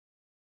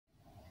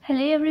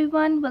Hello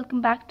everyone, welcome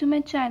back to my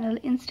channel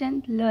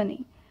instant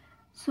learning.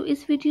 सो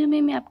इस video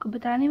में मैं आपको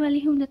बताने वाली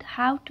हूँ that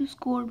how to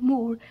score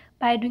more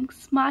by doing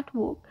smart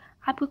work.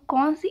 आपको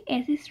कौन सी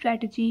ऐसी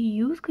स्ट्रैटेजी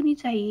यूज़ करनी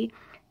चाहिए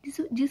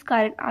जिस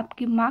कारण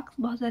आपके मार्क्स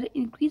बहुत ज़्यादा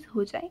इंक्रीज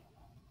हो जाए।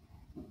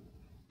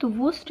 तो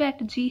वो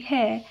स्ट्रैटेजी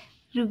है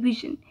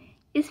रिवीजन।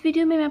 इस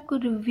वीडियो में मैं आपको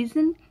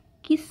रिवीजन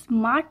की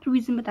स्मार्ट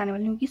रिवीजन बताने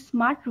वाली हूँ कि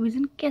स्मार्ट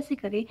रिवीजन कैसे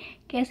करें,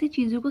 कैसे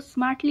चीज़ों को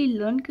स्मार्टली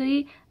लर्न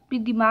करें, अपने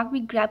दिमाग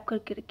में ग्रैब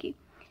करके रखें।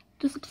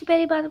 तो सबसे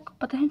पहली बात आपको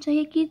पता होना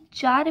चाहिए कि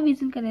 4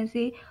 रिवीजन करने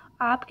से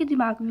आपके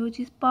दिमाग में वो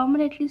चीज़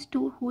परमानेंटली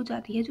स्टोर हो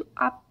जाती है जो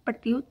आप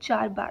पढ़ते हो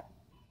 4 बार।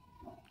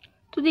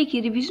 तो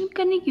देखिए, रिवीजन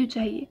करनी क्यों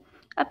चाहिए?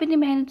 आप इतनी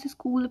मेहनत से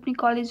स्कूल, अपने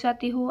कॉलेज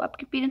जाते हो,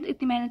 आपके पेरेंट्स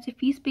इतनी मेहनत से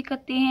फीस पे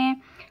करते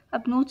हैं,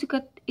 आप नोट्स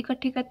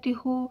इकट्ठे करते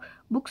हो,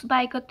 बुक्स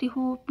बाय करते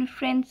हो, अपने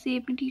फ्रेंड्स से,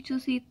 अपने टीचर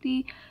से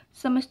इतनी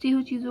समझते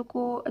हो चीज़ों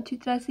को अच्छी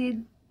तरह से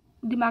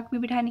दिमाग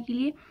में बिठाने के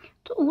लिए।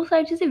 तो वो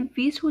सारी चीज़ें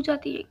वेस्ट हो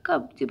जाती है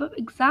कब? जब आप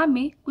एग्ज़ाम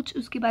में कुछ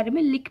उसके बारे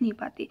में लिख नहीं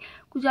पाते,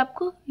 कुछ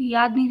आपको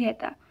याद नहीं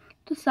रहता।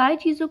 तो सारी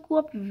चीज़ों को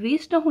आप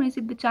वेस्ट ना होने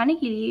से बचाने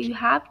के लिए you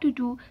have to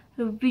do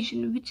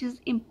revision, which is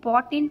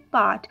important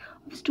part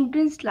of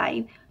students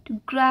life to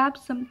grab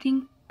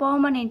something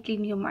permanently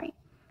in your mind.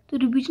 तो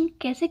रिविजन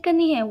कैसे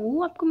करनी है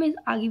वो आपको मैं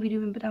आगे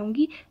वीडियो में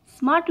बताऊंगी।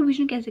 स्मार्ट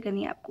रिविजन कैसे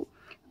करनी है आपको,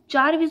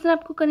 4 रिविजन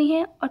आपको करनी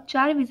है और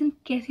 4 रिविजन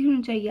कैसे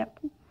होनी चाहिए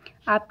आपको।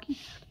 आपकी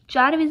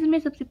 4 रिविजन में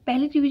सबसे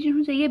पहले रिविजन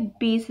होनी चाहिए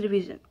base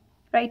revision,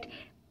 right.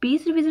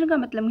 Base revision का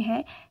मतलब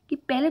है कि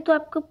पहले तो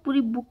आपको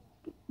पूरी बुक,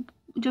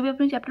 जो भी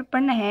अपने चैप्टर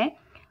पढ़ना है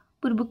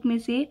पूरी बुक में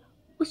से,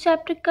 उस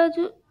चैप्टर का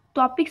जो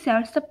टॉपिक्स है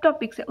और सब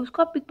टॉपिक्स है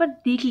उसको आप एक बार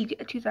देख लीजिए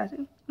अच्छी तरह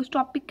से। उस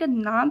टॉपिक का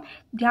नाम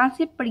ध्यान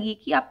से पढ़िए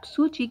कि आप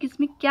सोचिए कि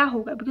इसमें क्या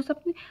होगा, बिकॉज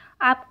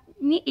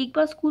आपने एक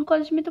बार स्कूल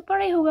कॉलेज में तो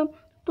पढ़ा ही होगा,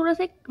 थोड़ा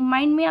सा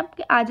माइंड में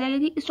आपके आ जाएगा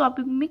कि इस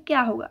टॉपिक में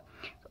क्या होगा।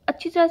 तो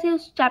अच्छी तरह से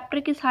उस चैप्टर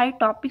के सारे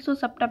टॉपिक्स और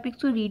सब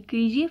टॉपिक्स को रीड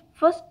कीजिए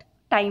फर्स्ट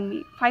टाइम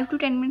में। 5 to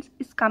 10 मिनट्स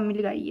इस काम में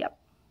लगाइए आप।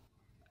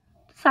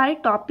 सारे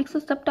टॉपिक्स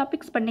और सब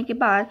टॉपिक्स पढ़ने के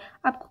बाद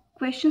आपको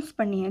क्वेश्चंस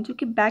पढ़ने हैं जो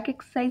कि बैक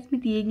एक्सरसाइज में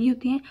दिए गए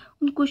होते हैं।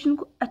 उन क्वेश्चन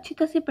को अच्छी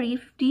तरह से पढ़िए।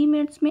 15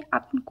 मिनट्स में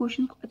आप उन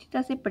क्वेश्चन को अच्छी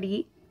तरह से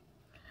पढ़िए।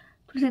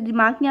 थोड़े से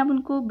दिमाग में आप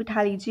उनको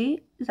बिठा लीजिए,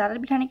 ज़्यादा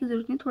बिठाने की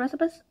ज़रूरत नहीं, थोड़ा सा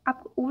बस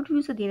आपको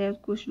ओवरव्यू से देना है उस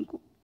क्वेश्चन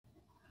को।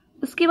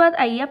 उसके बाद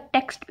आइए आप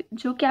टेक्स्ट पे,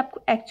 जो कि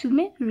आपको एक्चुअल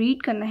में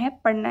रीड करना है,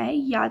 पढ़ना है,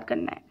 याद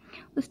करना है।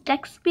 उस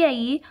टेक्स्ट पे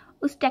आइए,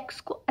 उस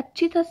टेक्स्ट को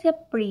अच्छी तरह से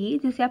आप पढ़िए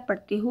जैसे आप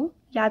पढ़ते हो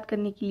याद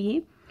करने के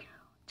लिए।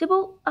 जब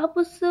आप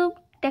उस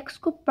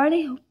टेक्स्ट को पढ़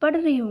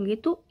रहे होंगे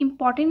तो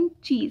इम्पॉर्टेंट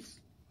चीज़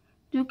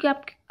जो कि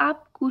आप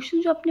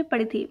क्वेश्चन जो आपने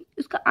पढ़े थे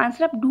उसका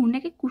आंसर आप ढूंढने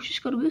की कोशिश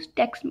करोगे उस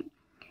टेक्स्ट में।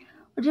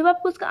 और जब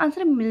आपको उसका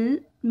आंसर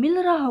मिल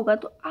रहा होगा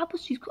तो आप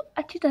उस चीज़ को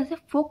अच्छी तरह से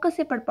फोकस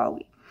से पढ़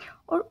पाओगे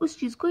और उस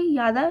चीज़ को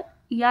याद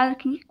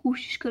रखने की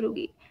कोशिश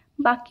करोगे,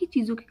 बाकी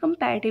चीज़ों के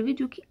कंपैरेटिवली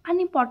जो कि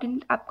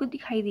अनइम्पॉर्टेंट आपको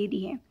दिखाई दे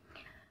रही है।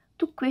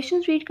 तो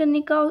क्वेश्चन रीड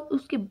करने का और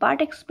उसके बाद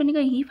टेक्स्ट पढ़ने का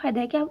यही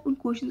फ़ायदा है कि आप उन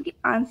क्वेश्चन के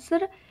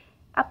आंसर,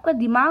 आपका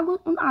दिमाग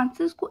उन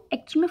आंसर्स को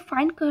एक्चुअल में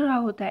फाइंड कर रहा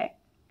होता है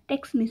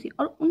टेक्स्ट में से,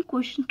 और उन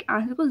क्वेश्चन के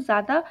आंसर को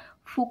ज़्यादा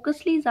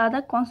फोकसली, ज़्यादा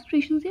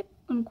कॉन्सेंट्रेशन से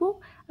उनको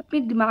अपने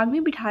दिमाग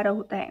में बिठा रहा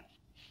होता है,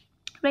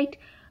 राइट।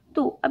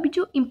 तो अभी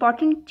जो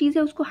इम्पॉर्टेंट चीज़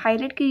है उसको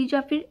हाईलाइट कीजिए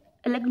या फिर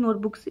अलग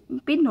नोटबुक से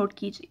पे नोट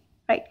कीजिए,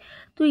 राइट।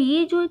 तो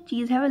ये जो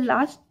चीज़ है वो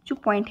लास्ट जो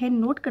पॉइंट है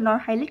नोट करना और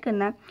हाईलाइट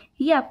करना,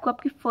 ये आपको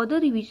आपकी फर्दर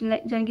रिवीजन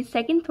यानी कि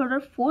सेकंड, थर्ड और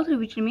फोर्थ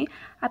रिवीजन में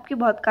आपके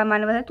बहुत काम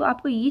आने वाला है। तो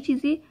आपको ये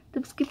चीज़ें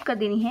तब स्किप कर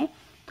देनी है,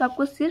 तो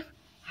आपको सिर्फ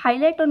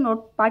हाईलाइट और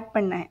नोट पार्ट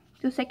पढ़ना है।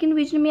 तो सेकंड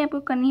रिवीजन में आपको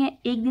करनी है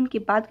 1 दिन के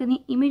बाद करनी है,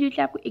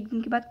 इमीडिएटली आपको 1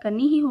 दिन के बाद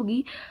करनी ही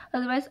होगी,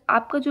 अदरवाइज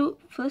आपका जो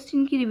फर्स्ट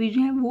दिन की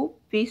रिवीजन है वो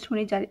वेस्ट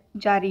होने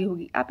जा रही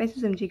होगी। आप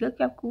ऐसे समझिएगा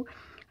कि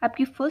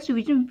आपकी फर्स्ट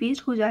रिवीजन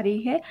वेस्ट हो जा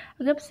रही है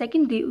अगर आप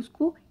सेकंड डे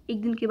उसको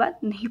 1 दिन के बाद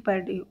नहीं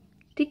पढ़ रहे हो,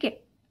 ठीक है।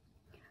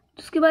 तो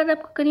उसके बाद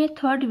आपको करनी है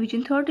थर्ड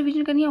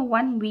रिवीजन करनी है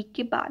 1 वीक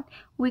के बाद।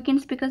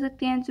 वीकेंड्स पे कर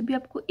सकते हैं, जब भी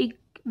आपको 1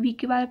 वीक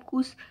के बाद आपको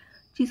उस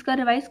चीज़ का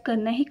रिवाइज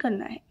करना ही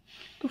करना है।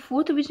 तो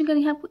फोर्थ रिवीजन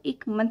करनी है आपको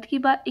 1 मंथ के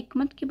बाद। 1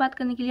 मंथ के बाद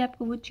करने के लिए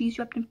आपको वो चीज़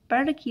जो आपने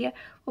पढ़ रखी है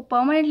वो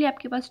परमानेंटली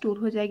आपके पास स्टोर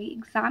हो जाएगी।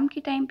 एग्जाम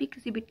के टाइम पे,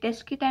 किसी भी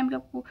टेस्ट के टाइम पे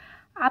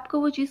आपको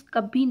वो चीज़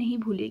कभी नहीं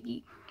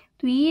भूलेगी।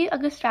 तो ये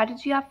अगर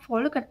स्ट्रैटेजी आप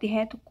फॉलो करते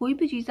हैं तो कोई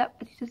भी चीज़ आप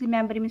अच्छी तरह से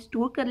मेमोरी में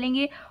स्टोर कर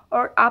लेंगे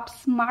और आप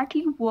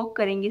स्मार्टली वर्क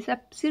करेंगे।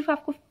 सिर्फ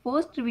आपको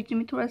फर्स्ट रिवीजन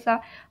में थोड़ा सा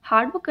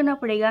हार्ड वर्क करना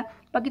पड़ेगा,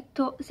 बाकी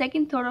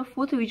सेकंड, थर्ड और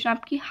फोर्थ रिवीजन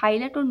आपकी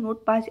हाईलाइट और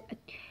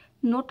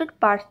नोटेड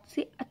पार्ट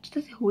से अच्छी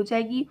तरह से हो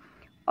जाएगी।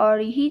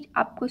 और यही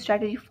आपको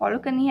स्ट्रैटेजी फॉलो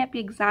करनी है आपके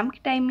एग्ज़ाम के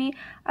टाइम में,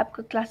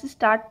 आपका क्लासेस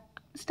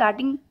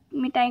स्टार्टिंग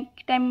में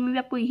टाइम में भी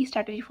आपको यही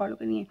स्ट्रैटेजी फॉलो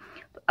करनी है।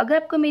 तो अगर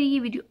आपको मेरी ये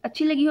वीडियो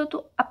अच्छी लगी हो तो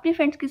अपने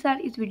फ्रेंड्स के साथ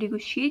इस वीडियो को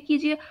शेयर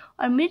कीजिए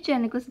और मेरे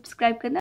चैनल को सब्सक्राइब करना